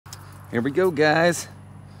Here we go, guys.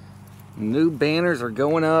 New banners are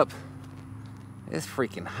going up. It's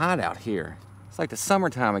freaking hot out here. It's like the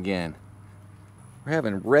summertime again. We're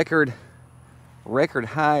having record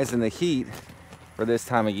highs in the heat for this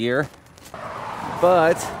time of year.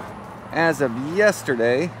 But as of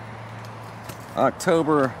yesterday,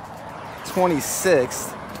 October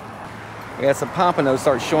 26th, we had some pompano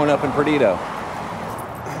start showing up in Perdido.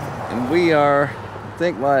 And we are, I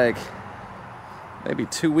think, like maybe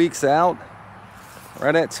 2 weeks out,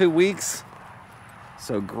 right at 2 weeks.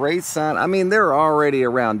 So great sign. I mean, they're already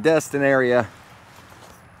around Destin area,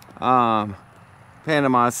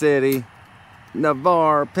 Panama City,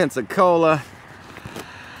 Navarre, Pensacola.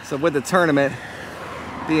 So with the tournament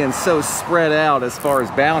being so spread out as far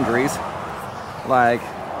as boundaries, like,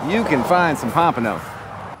 you can find some pompano.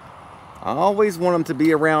 I always want them to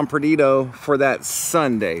be around Perdido for that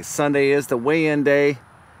Sunday. Sunday is the weigh-in day.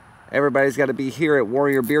 Everybody's got to be here at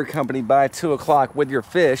Warrior Beer Company by 2 o'clock with your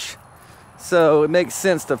fish. So it makes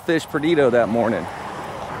sense to fish Perdido that morning.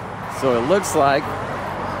 So it looks like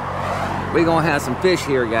we're gonna have some fish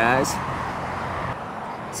here, guys.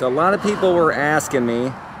 So a lot of people were asking me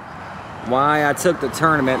why I took the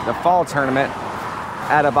tournament, the fall tournament,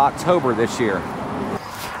 out of October this year.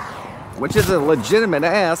 Which is a legitimate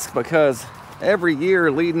ask, because every year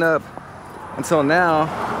leading up until now,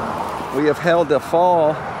 we have held the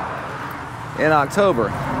fall in October.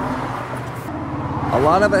 A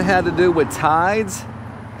lot of it had to do with tides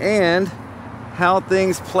and how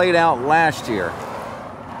things played out last year.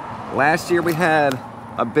 Last year we had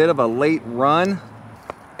a bit of a late run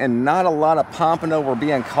and not a lot of pompano were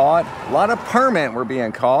being caught. A lot of permit were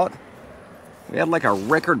being caught. We had like a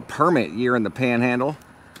record permit year in the Panhandle,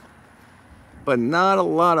 but not a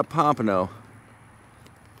lot of pompano.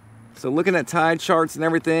 So looking at tide charts and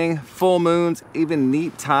everything, full moons, even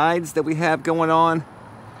neat tides that we have going on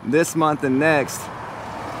this month and next,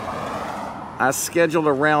 I scheduled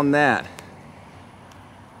around that.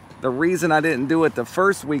 The reason I didn't do it the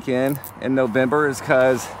first weekend in November is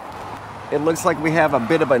because it looks like we have a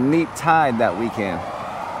bit of a neat tide that weekend.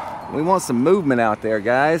 We want some movement out there,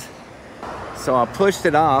 guys. So I pushed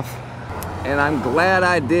it off, and I'm glad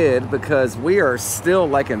I did, because we are still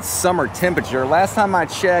like in summer temperature. Last time I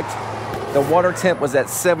checked, the water temp was at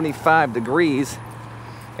 75 degrees,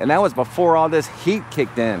 and that was before all this heat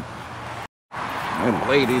kicked in. I'm gonna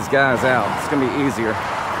lay these guys out. It's gonna be easier.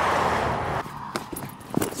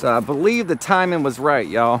 So I believe the timing was right,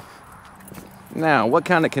 y'all. Now, what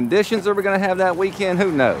kind of conditions are we gonna have that weekend? Who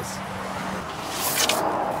knows?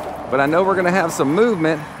 But I know we're gonna have some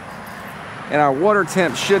movement, and our water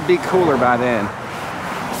temp should be cooler by then.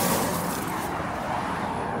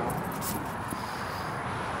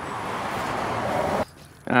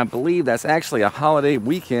 And I believe that's actually a holiday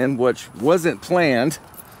weekend, which wasn't planned,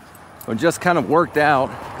 but just kind of worked out,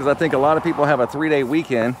 because I think a lot of people have a 3-day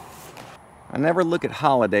weekend. I never look at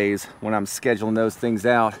holidays when I'm scheduling those things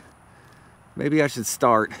out. Maybe I should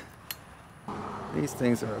start. These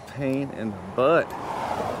things are a pain in the butt.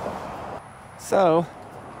 So,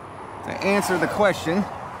 to answer the question,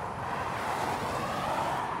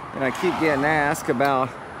 and I keep getting asked about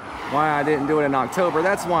why I didn't do it in October,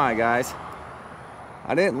 that's why, guys.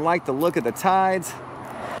 I didn't like the look of the tides,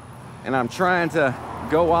 and I'm trying to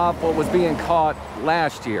go off what was being caught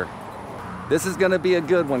last year. This is gonna be a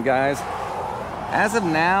good one, guys. As of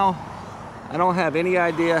now, I don't have any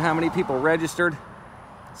idea how many people registered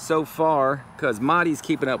so far, because Marty's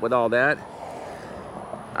keeping up with all that.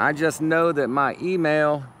 I just know that my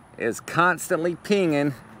email is constantly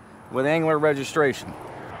pinging with angler registration.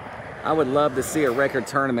 I would love to see a record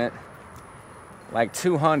tournament like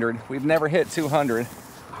 200. We've never hit 200,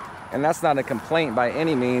 and that's not a complaint by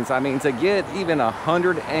any means. I mean, to get even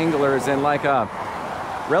 100 anglers in like a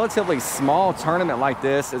relatively small tournament like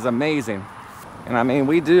this is amazing. And I mean,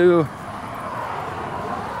 we do,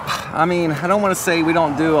 I mean, I don't want to say we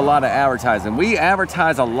don't do a lot of advertising. We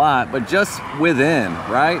advertise a lot, but just within,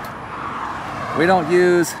 right? We don't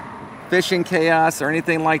use Fishing Chaos or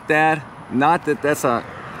anything like that. Not that that's a,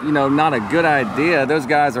 you know, not a good idea. Those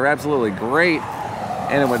guys are absolutely great,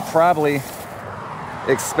 and it would probably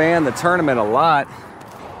expand the tournament a lot.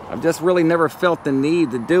 I've just really never felt the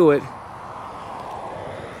need to do it.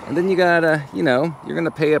 And then you gotta, you know, you're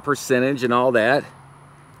gonna pay a percentage and all that,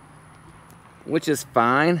 which is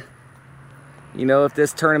fine. You know, if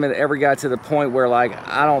this tournament ever got to the point where, like,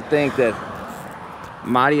 I don't think that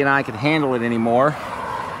Mighty and I could handle it anymore,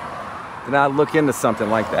 then I'd look into something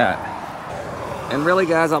like that. And really,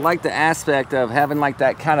 guys, I like the aspect of having like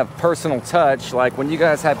that kind of personal touch. Like when you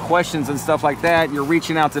guys have questions and stuff like that, you're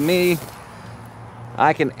reaching out to me.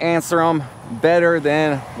 I can answer them better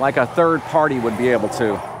than like a third party would be able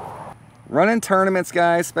to. Running tournaments,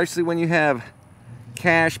 guys, especially when you have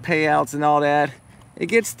cash payouts and all that, it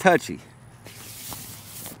gets touchy.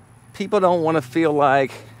 People don't want to feel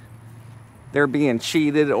like they're being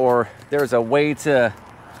cheated or there's a way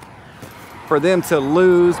for them to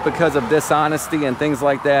lose because of dishonesty and things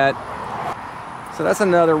like that. So that's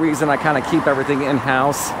another reason I kind of keep everything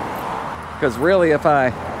in-house. Because really, if I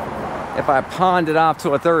pawned it off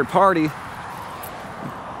to a third party,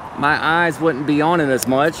 my eyes wouldn't be on it as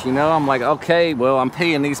much. You know, I'm like, okay, well, I'm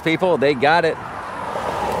paying these people, they got it.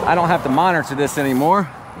 I don't have to monitor this anymore.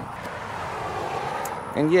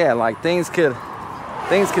 And yeah, like things could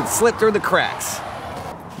slip through the cracks.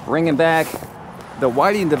 Bringing back the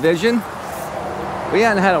whiting division. We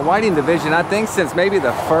hadn't had a whiting division, I think, since maybe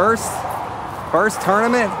the first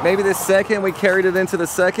tournament, maybe the second. We carried it into the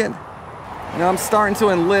second. You know, I'm starting to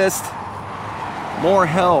enlist more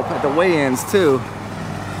help at the weigh-ins too.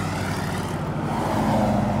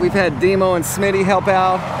 We've had Demo and Smitty help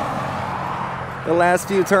out the last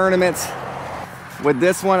few tournaments. With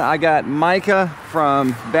this one, I got Micah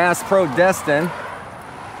from Bass Pro Destin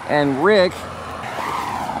and Rick,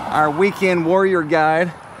 our weekend warrior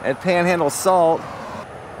guide at Panhandle Salt.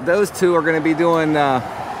 Those two are going to be doing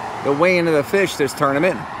the weigh-in of the fish this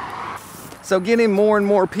tournament. So getting more and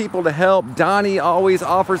more people to help. Donnie always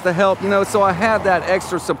offers to help, you know, so I have that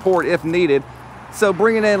extra support if needed. So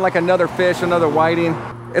bringing in like another fish, another whiting,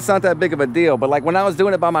 it's not that big of a deal. But like when I was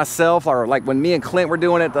doing it by myself, or like when me and Clint were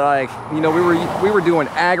doing it, like, you know, we were doing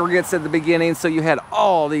aggregates at the beginning, so you had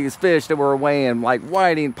all these fish that were weighing, like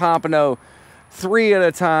whiting, pompano, 3 at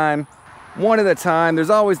a time, 1 at a time. There's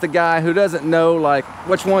always the guy who doesn't know like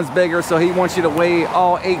which one's bigger, so he wants you to weigh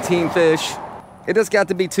all 18 fish. It just got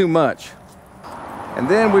to be too much. And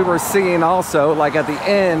then we were seeing also, like at the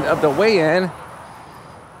end of the weigh-in,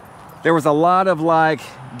 there was a lot of like,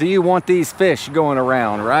 do you want these fish going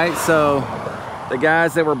around, right? So the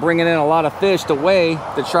guys that were bringing in a lot of fish to weigh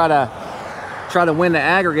to try to win the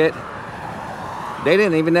aggregate, they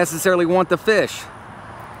didn't even necessarily want the fish.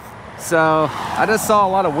 So I just saw a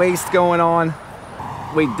lot of waste going on.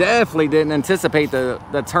 We definitely didn't anticipate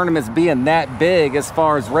the tournaments being that big as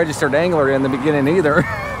far as registered angler in the beginning either.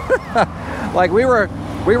 Like we were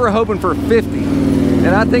hoping for 50.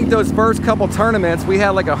 And I think those first couple tournaments, we had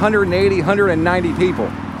like 180, 190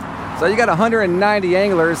 people. So you got 190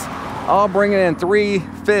 anglers all bringing in 3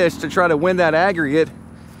 fish to try to win that aggregate.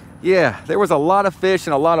 Yeah, there was a lot of fish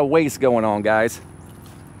and a lot of waste going on, guys.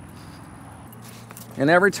 In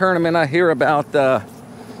every tournament I hear about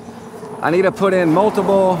I need to put in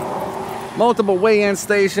multiple weigh-in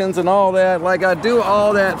stations and all that. Like, I do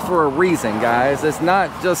all that for a reason, guys. It's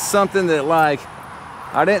not just something that like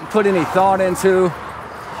I didn't put any thought into.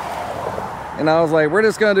 And I was like, we're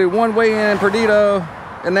just gonna do 1 weigh-in Perdido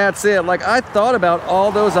and that's it. Like, I thought about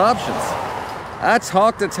all those options. I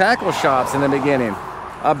talked to tackle shops in the beginning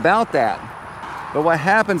about that. But what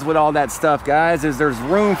happens with all that stuff, guys, is there's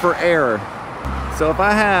room for error. So if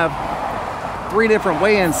I have 3 different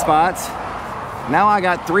weigh-in spots, now I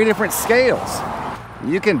got 3 different scales.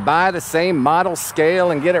 You can buy the same model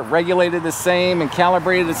scale and get it regulated the same and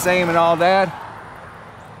calibrated the same and all that,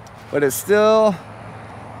 but it still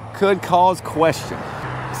could cause question.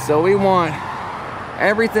 So we want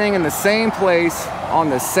everything in the same place on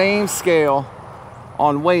the same scale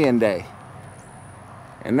on weigh-in day.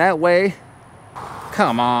 And that way,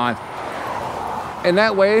 come on. And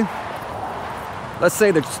that way, let's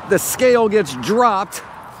say the scale gets dropped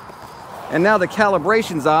and now the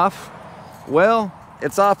calibration's off. Well,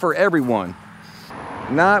 it's off for everyone.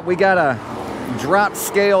 Not we got a dropped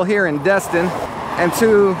scale here in Destin and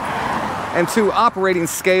two operating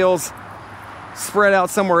scales spread out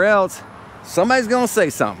somewhere else. Somebody's gonna say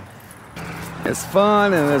something. As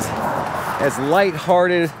fun and as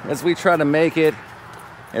lighthearted as we try to make it,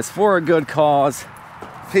 it's for a good cause.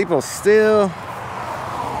 People still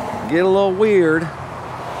get a little weird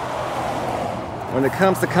when it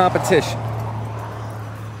comes to competition.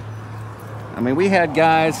 I mean, we had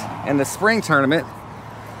guys in the spring tournament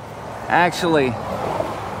actually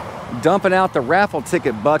dumping out the raffle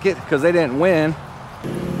ticket bucket because they didn't win,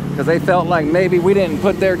 because they felt like maybe we didn't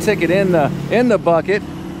put their ticket in the bucket.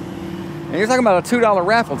 And you're talking about a $2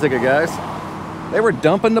 raffle ticket, guys. They were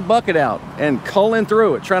dumping the bucket out and culling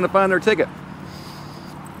through it, trying to find their ticket.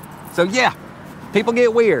 So yeah, people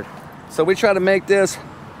get weird. So we try to make this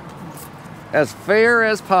as fair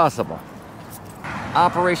as possible.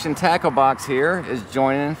 Operation Tackle Box here is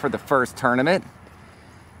joining for the first tournament.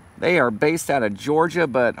 They are based out of Georgia,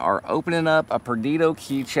 but are opening up a Perdido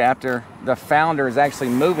Key chapter. The founder is actually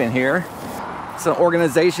moving here. It's an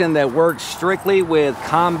organization that works strictly with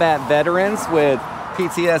combat veterans with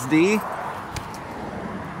PTSD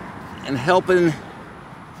and helping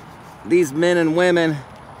these men and women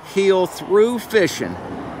heal through fishing,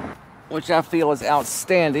 which I feel is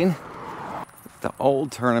outstanding. The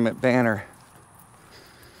old tournament banner.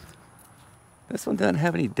 This one doesn't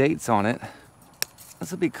have any dates on it. This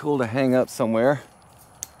would be cool to hang up somewhere.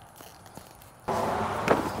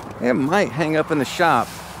 It might hang up in the shop.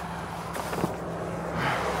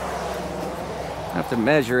 I have to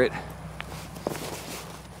measure it.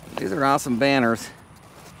 These are awesome banners.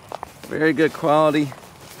 Very good quality.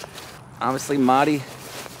 Obviously, Maddie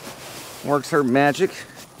works her magic,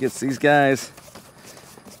 gets these guys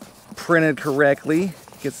printed correctly,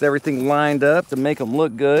 gets everything lined up to make them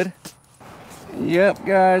look good. Yep,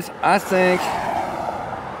 guys, I think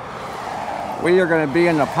we are going to be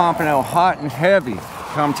in the Pompano hot and heavy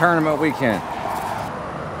come tournament weekend.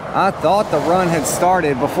 I thought the run had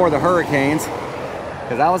started before the hurricanes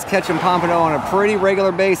because I was catching Pompano on a pretty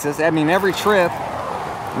regular basis. I mean, every trip,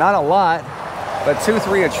 not a lot, but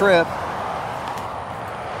 2-3 a trip.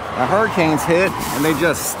 The hurricanes hit and they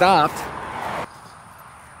just stopped.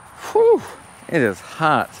 Whew, it is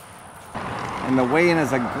hot. And the weigh-in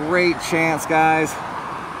is a great chance, guys,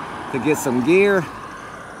 to get some gear,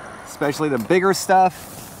 especially the bigger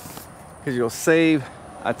stuff, because you'll save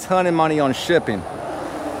a ton of money on shipping.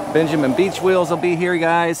 Benjamin Beach wheels will be here,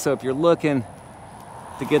 guys, so if you're looking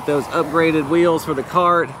to get those upgraded wheels for the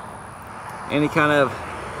cart, any kind of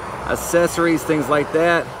accessories, things like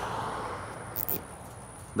that,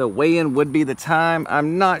 the weigh-in would be the time.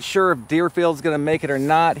 I'm not sure if Deerfield's gonna make it or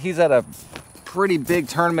not. He's at a pretty big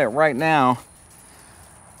tournament right now,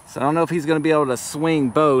 so I don't know if he's gonna be able to swing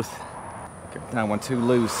both. Got that one too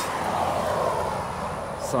loose.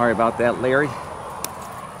 Sorry about that, Larry.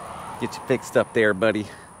 Get you fixed up there, buddy.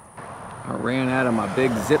 I ran out of my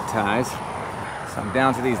big zip ties, so I'm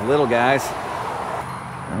down to these little guys.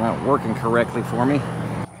 They're not working correctly for me.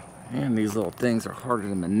 And these little things are harder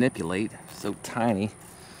to manipulate, so tiny.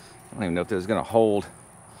 I don't even know if this is gonna hold.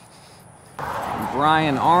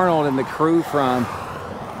 Brian Arnold and the crew from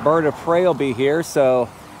Bird of Prey will be here, so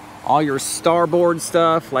all your starboard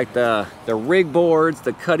stuff, like the rig boards,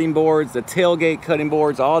 the cutting boards, the tailgate cutting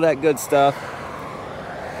boards, all that good stuff,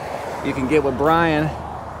 you can get with Brian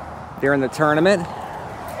during the tournament.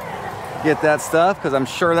 Get that stuff, because I'm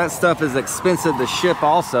sure that stuff is expensive to ship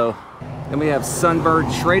also. Then we have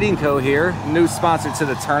Sunbird Trading Co. here, new sponsor to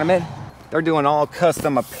the tournament. They're doing all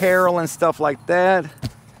custom apparel and stuff like that.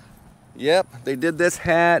 Yep, they did this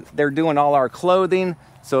hat. They're doing all our clothing.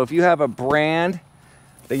 So if you have a brand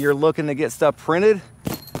that you're looking to get stuff printed,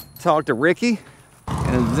 talk to Ricky.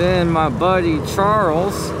 And then my buddy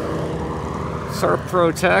Charles, Surf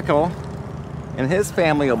Pro Tackle, and his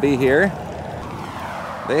family will be here.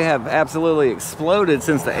 They have absolutely exploded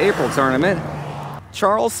since the April tournament.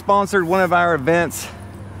 Charles sponsored one of our events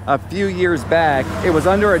a few years back. It was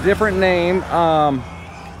under a different name.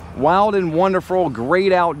 Wild and Wonderful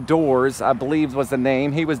Great Outdoors, I believe was the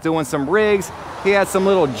name. He was doing some rigs. He had some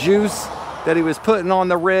little juice that he was putting on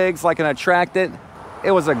the rigs like an attractant.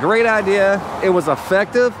 It was a great idea. It was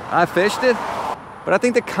effective. I fished it. But I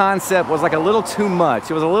think the concept was like a little too much.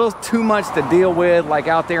 It was a little too much to deal with, like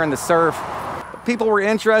out there in the surf. People were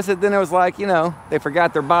interested. Then it was like, you know, they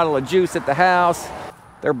forgot their bottle of juice at the house.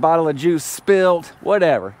 Their bottle of juice spilled,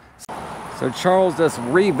 whatever. So Charles just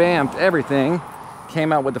revamped everything.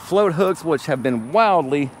 Came out with the float hooks, which have been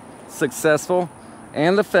wildly successful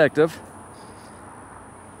and effective.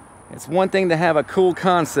 It's one thing to have a cool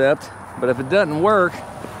concept, but if it doesn't work,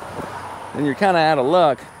 then you're kind of out of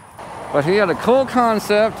luck. But he had a cool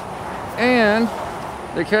concept and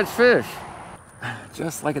they catch fish.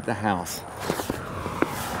 Just like at the house.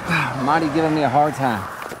 Marty giving me a hard time.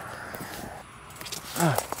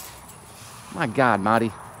 My God,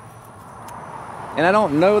 Marty. And I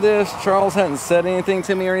don't know this, Charles hadn't said anything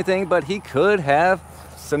to me or anything, but he could have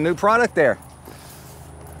some new product there.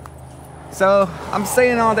 So I'm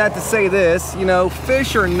saying all that to say this, you know,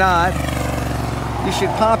 fish or not, you should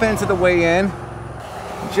pop into the weigh-in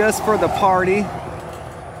just for the party,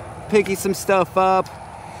 picky some stuff up,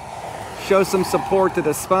 show some support to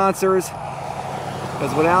the sponsors,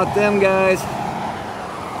 because without them guys,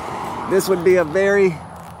 this would be a very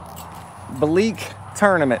bleak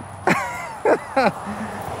tournament.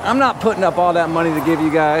 I'm not putting up all that money to give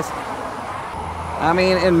you guys. I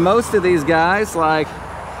mean, in most of these guys, like,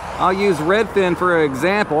 I'll use Redfin for an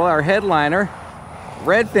example, our headliner.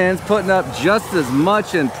 Redfin's putting up just as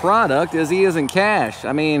much in product as he is in cash.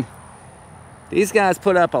 I mean, these guys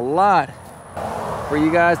put up a lot for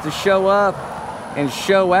you guys to show up and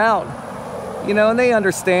show out You know, and they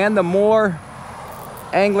understand the more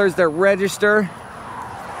anglers that register,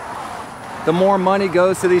 the more money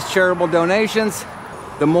goes to these charitable donations,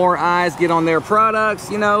 the more eyes get on their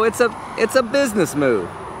products. You know, it's a business move.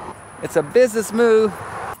 It's a business move.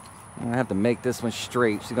 I'm gonna have to make this one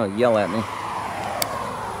straight. She's gonna yell at me.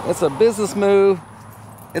 It's a business move.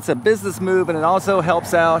 It's a business move, and it also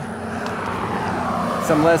helps out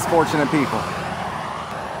some less fortunate people.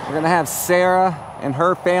 We're gonna have Sarah and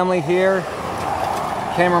her family here.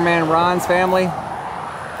 Cameraman Ron's family.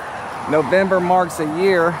 November marks a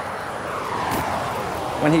year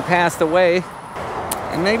when he passed away.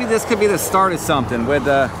 And maybe this could be the start of something with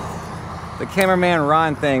the cameraman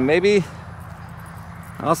Ron thing. Maybe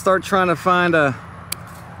I'll start trying to find a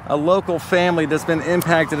local family that's been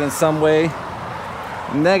impacted in some way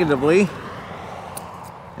negatively.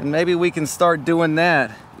 And maybe we can start doing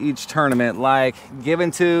that each tournament, like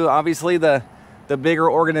giving to obviously the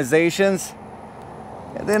bigger organizations,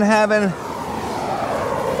 and then having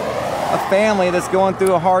a family that's going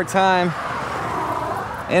through a hard time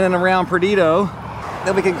in and around Perdido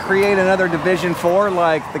that we can create another division for,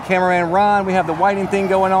 like the cameraman Ron. We have the whiting thing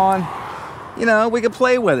going on. You know, we could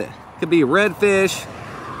play with it. Could be redfish,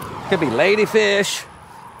 could be ladyfish,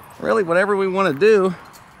 really whatever we want to do.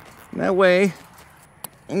 And that way, you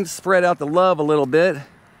can spread out the love a little bit.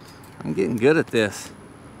 I'm getting good at this.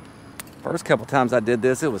 First couple times I did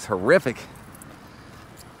this, it was horrific.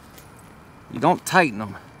 You don't tighten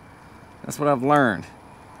them. That's what I've learned.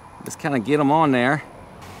 Just kind of get them on there.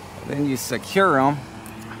 Then you secure them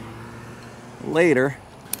later.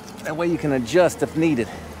 That way you can adjust if needed.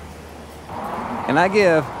 And I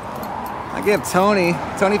give Tony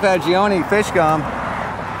Fagioni Fish Gum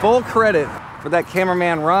full credit for that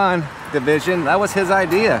cameraman Ron division. That was his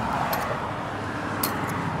idea.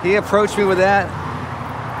 He approached me with that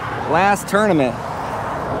last tournament.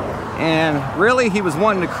 And really he was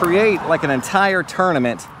wanting to create like an entire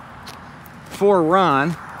tournament for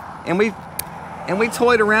Ron. And we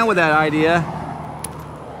toyed around with that idea,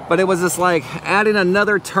 but it was just like adding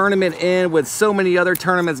another tournament in with so many other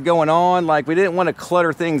tournaments going on. Like, we didn't want to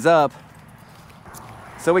clutter things up.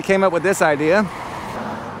 So we came up with this idea.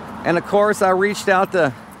 And of course I reached out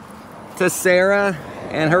to Sarah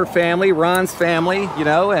and her family, Ron's family, you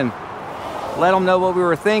know, and let them know what we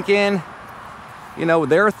were thinking, you know,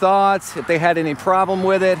 their thoughts, if they had any problem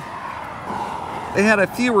with it. They had a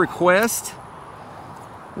few requests,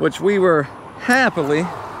 which we were happily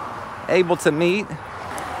able to meet.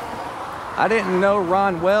 I didn't know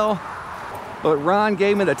Ron well, but Ron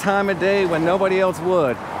gave me the time of day when nobody else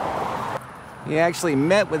would. He actually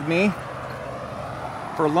met with me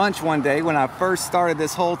for lunch one day when I first started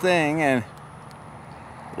this whole thing and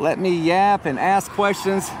let me yap and ask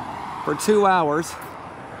questions for 2 hours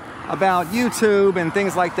about YouTube and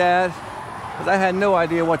things like that, because I had no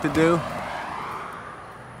idea what to do.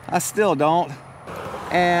 I still don't.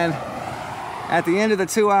 And at the end of the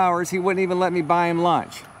 2 hours, he wouldn't even let me buy him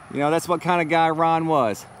lunch. You know, that's what kind of guy Ron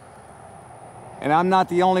was. And I'm not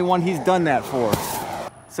the only one he's done that for.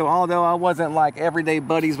 So although I wasn't like everyday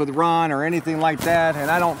buddies with Ron or anything like that, and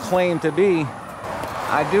I don't claim to be,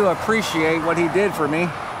 I do appreciate what he did for me.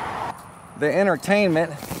 The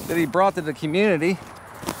entertainment that he brought to the community,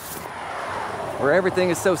 where everything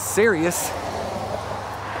is so serious.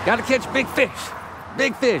 Gotta catch big fish,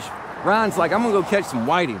 big fish. Ron's like, I'm gonna go catch some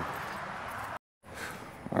whiting.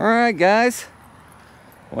 All right, guys,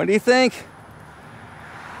 what do you think?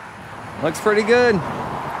 Looks pretty good.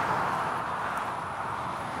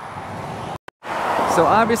 So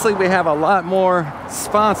obviously we have a lot more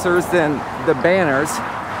sponsors than the banners,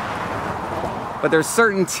 but there's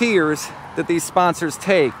certain tiers that these sponsors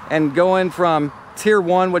take, and going from tier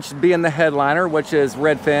 1, which is being the headliner, which is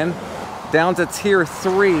Redfin, down to tier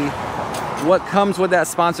 3, what comes with that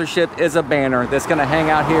sponsorship is a banner that's gonna hang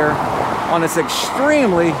out here on this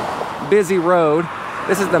extremely busy road.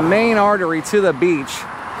 This is the main artery to the beach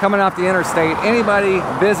coming off the interstate. Anybody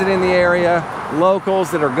visiting the area, locals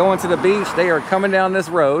that are going to the beach, they are coming down this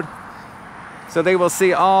road. So they will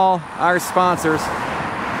see all our sponsors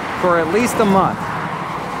for at least a month.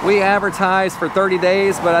 We advertise for 30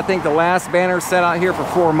 days, but I think the last banner set out here for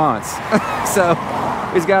 4 months. So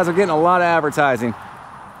these guys are getting a lot of advertising.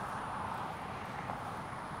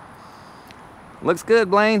 Looks good,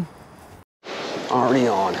 Blaine. Already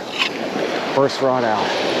on. First rod out.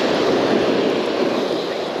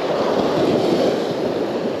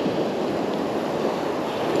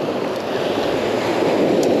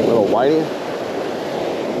 Little whiting.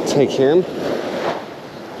 Take him.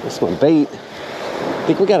 That's my bait. I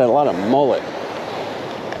think we got a lot of mullet.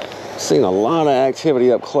 Seen a lot of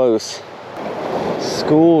activity up close.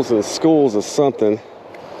 Schools and schools of something.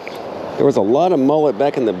 There was a lot of mullet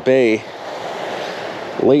back in the bay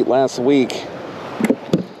late last week.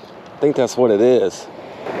 I think that's what it is.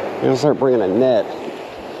 I'm gonna start bringing a net.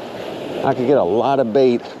 I could get a lot of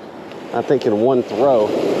bait, I think, in one throw.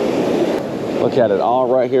 Look at it, all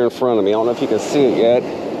right here in front of me. I don't know if you can see it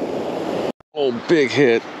yet. Oh, big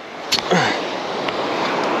hit.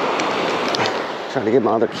 Trying to get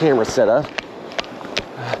my other camera set up.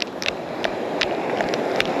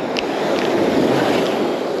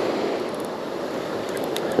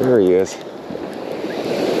 There he is.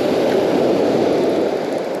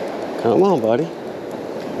 Come on, buddy.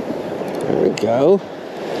 There we go.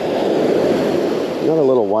 Another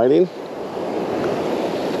little whiting.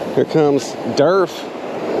 Here comes Durf.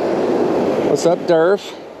 What's up, Durf?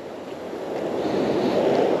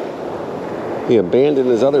 He abandoned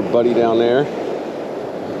his other buddy down there.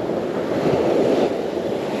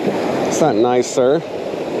 It's not nice, sir.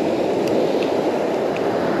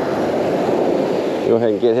 Go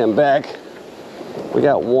ahead and get him back. We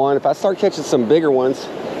got one. If I start catching some bigger ones,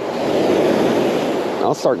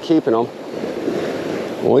 I'll start keeping them.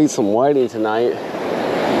 We'll eat some whiting tonight.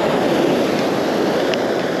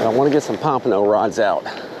 But I want to get some pompano rods out.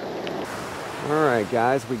 All right,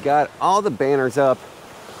 guys, we got all the banners up.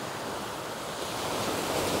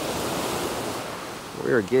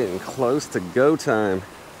 We are getting close to go time.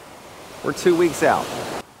 We're 2 weeks out,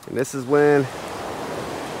 and this is when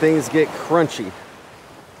things get crunchy.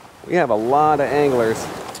 We have a lot of anglers,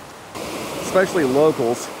 especially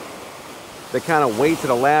locals, that kind of wait to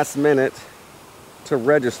the last minute to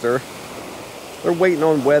register. They're waiting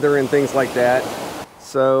on weather and things like that.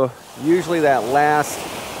 So usually that last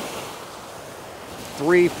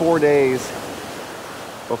 3-4 days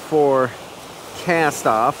before cast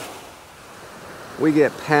off, we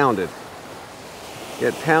get pounded.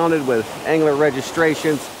 Get pounded with angler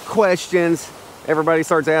registrations, questions. Everybody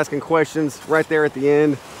starts asking questions right there at the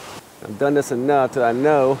end. I've done this enough that I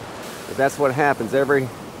know that that's what happens every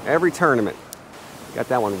tournament. Got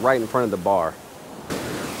that one right in front of the bar.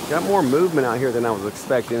 Got more movement out here than I was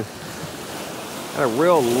expecting. Got a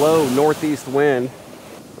real low northeast wind,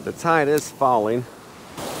 but the tide is falling.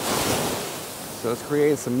 So it's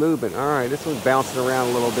creating some movement. All right, this one's bouncing around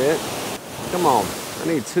a little bit. Come on, I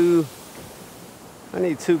need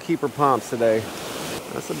two keeper pumps today.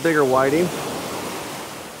 That's a bigger whiting.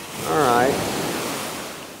 All right.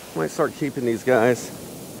 Might start keeping these guys.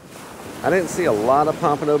 I didn't see a lot of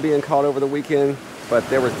pompano being caught over the weekend, but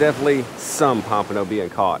there was definitely some pompano being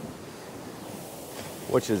caught,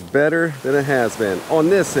 which is better than it has been on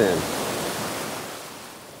this end.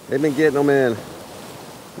 They've been getting them in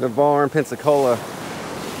Navarre and Pensacola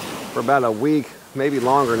for about a week, maybe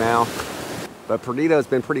longer now, but Perdito's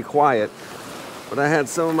been pretty quiet. But I had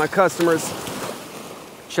some of my customers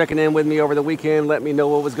checking in with me over the weekend, letting me know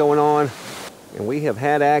what was going on. And we have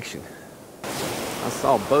had action. I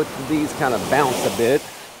saw both of these kind of bounce a bit.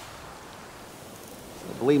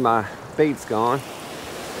 I believe my bait's gone.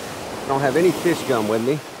 I don't have any fish gum with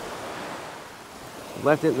me.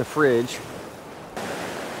 Left it in the fridge.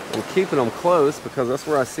 I'm keeping them close because that's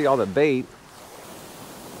where I see all the bait.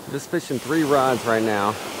 I'm just fishing 3 rods right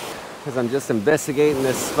now because I'm just investigating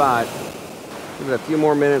this spot. Give it a few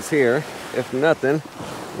more minutes here. If nothing,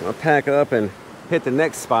 I'm gonna pack up and hit the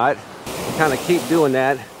next spot. Kind of keep doing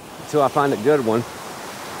that until I find a good one.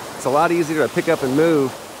 It's a lot easier to pick up and move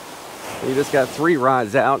when you just got 3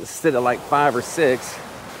 rods out instead of like 5 or 6.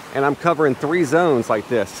 And I'm covering 3 zones like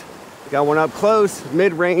this. Got one up close,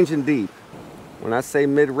 mid-range, and deep. When I say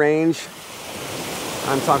mid-range,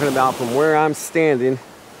 I'm talking about from where I'm standing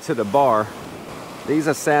to the bar. These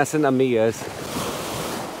Assassin Amiyas,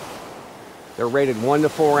 they're rated 1 to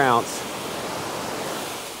 4 ounce.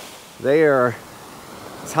 They are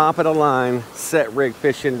top of the line set rig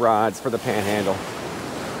fishing rods for the Panhandle.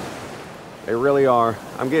 They really are.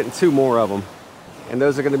 I'm getting 2 more of them, and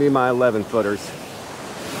those are going to be my 11 footers.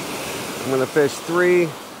 I'm going to fish 3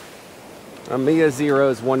 Amiya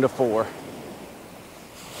Zeros 1 to 4.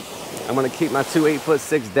 I'm going to keep my 2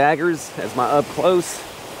 8'6" daggers as my up close.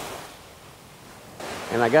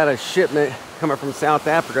 And I got a shipment coming from South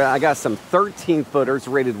Africa. I got some 13 footers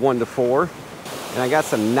rated 1 to 4, and I got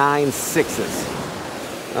some 9.6s.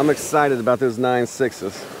 I'm excited about those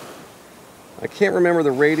 9.6s. I can't remember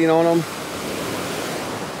the rating on them,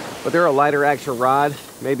 but they're a lighter action rod,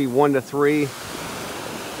 maybe 1 to 3,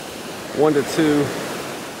 1 to 2.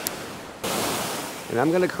 And I'm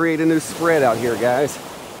gonna create a new spread out here, guys.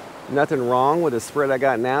 Nothing wrong with the spread I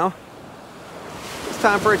got now. It's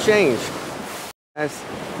time for a change. Guys,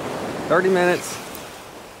 30 minutes,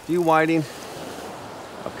 few whiting.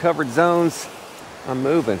 I've covered zones. I'm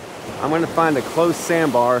moving. I'm going to find a close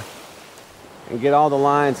sandbar and get all the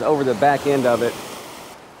lines over the back end of it.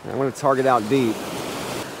 I'm going to target out deep.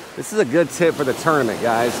 This is a good tip for the tournament,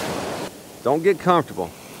 guys. Don't get comfortable.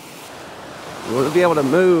 You want to be able to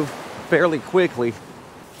move fairly quickly,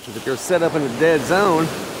 because if you're set up in a dead zone,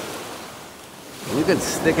 you can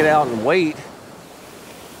stick it out and wait,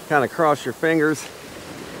 kind of cross your fingers.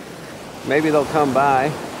 Maybe they'll come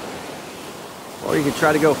by, or you can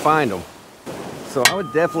try to go find them. So I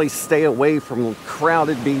would definitely stay away from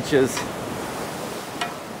crowded beaches,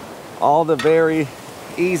 all the very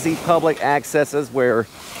easy public accesses where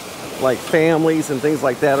like families and things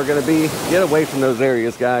like that are going to be. Get away from those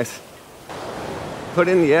areas, guys. Put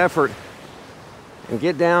in the effort and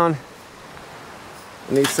get down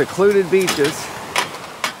in these secluded beaches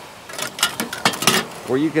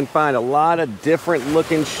where you can find a lot of different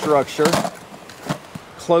looking structure,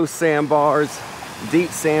 close sandbars, deep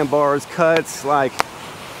sandbars, cuts. Like,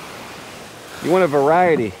 you want a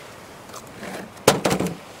variety.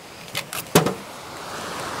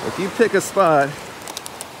 If you pick a spot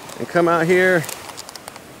and come out here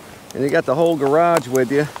and you got the whole garage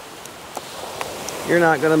with you, you're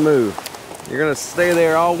not gonna move. You're gonna stay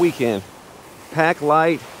there all weekend. Pack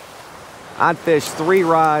light. I'd fish 3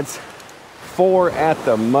 rods, 4 at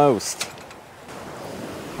the most.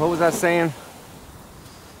 What was I saying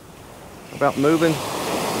about moving?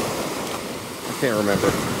 I can't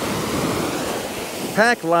remember.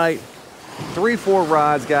 Pack light, 3-4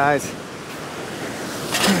 rods, guys.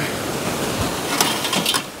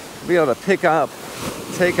 Be able to pick up,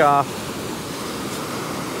 take off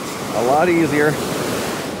a lot easier.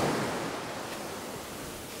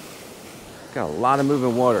 Got a lot of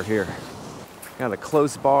moving water here. Got a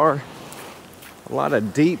close bar, a lot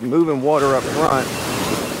of deep moving water up front.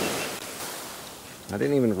 I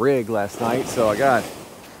didn't even rig last night, so I got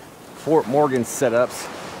Fort Morgan setups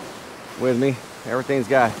with me. Everything's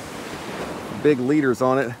got big leaders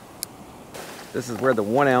on it. This is where the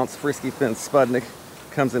 1 ounce Frisky Fin Sputnik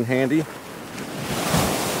comes in handy.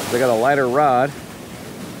 They got a lighter rod,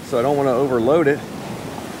 so I don't want to overload it,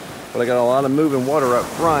 but I got a lot of moving water up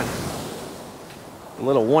front. A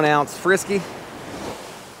little 1 ounce Frisky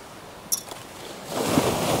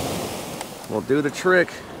will do the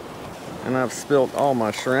trick. And I've spilled all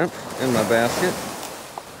my shrimp in my basket.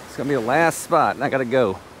 It's gonna be the last spot and I gotta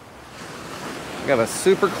go. I got a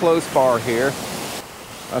super close bar here.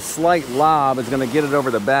 A slight lob is gonna get it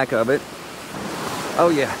over the back of it. Oh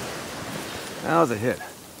yeah, that was a hit.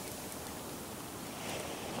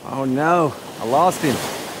 Oh no, I lost him.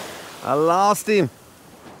 I lost him.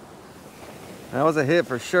 That was a hit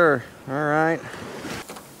for sure. All right.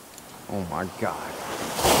 Oh my God.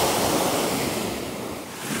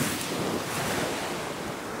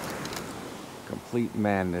 Complete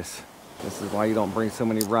madness. This is why you don't bring so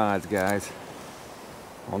many rods, guys.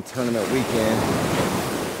 On tournament weekend,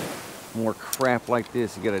 more crap like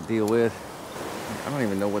this you gotta deal with. I don't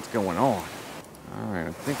even know what's going on. All right,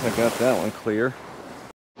 I think I got that one clear.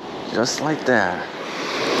 Just like that.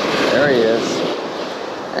 There he is.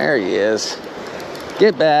 There he is.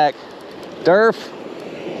 Get back, Durf.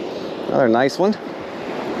 Another nice one.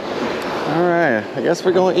 All right, I guess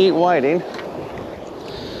we're gonna eat whiting,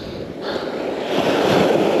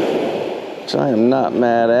 which I am not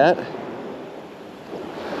mad at.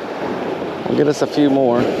 I'll get us a few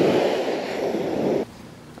more.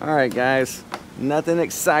 All right, guys, nothing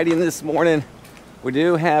exciting this morning. We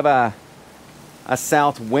do have a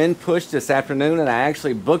south wind push this afternoon, and I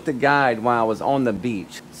actually booked a guide while I was on the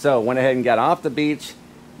beach. So went ahead and got off the beach,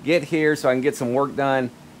 get here so I can get some work done,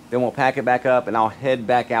 then we'll pack it back up and I'll head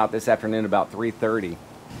back out this afternoon about 3:30.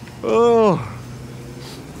 Oh,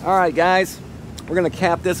 all right, guys, we're gonna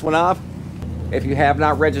cap this one off. If you have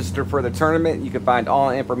not registered for the tournament, you can find all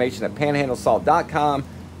information at panhandlesalt.com.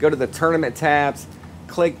 Go to the tournament tabs,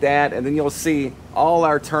 click that, and then you'll see all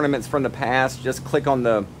our tournaments from the past. Just click on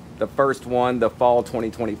the first one, the fall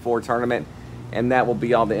 2024 tournament, and that will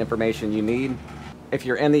be all the information you need. If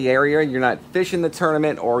you're in the area, you're not fishing the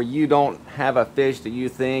tournament, or you don't have a fish that you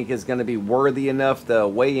think is going to be worthy enough to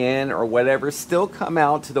weigh in or whatever, still come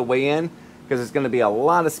out to the weigh-in, because there's going to be a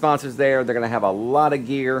lot of sponsors there. They're going to have a lot of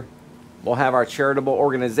gear. We'll have our charitable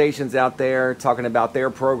organizations out there talking about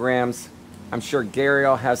their programs. I'm sure Gary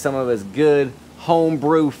will have some of his good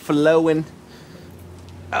homebrew flowing.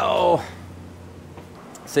 Oh,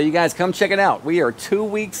 so you guys come check it out. We are 2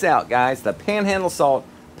 weeks out, guys. The Panhandle Salt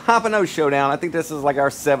Pompano Showdown. I think this is like our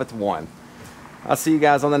 7th one. I'll see you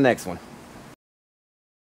guys on the next one.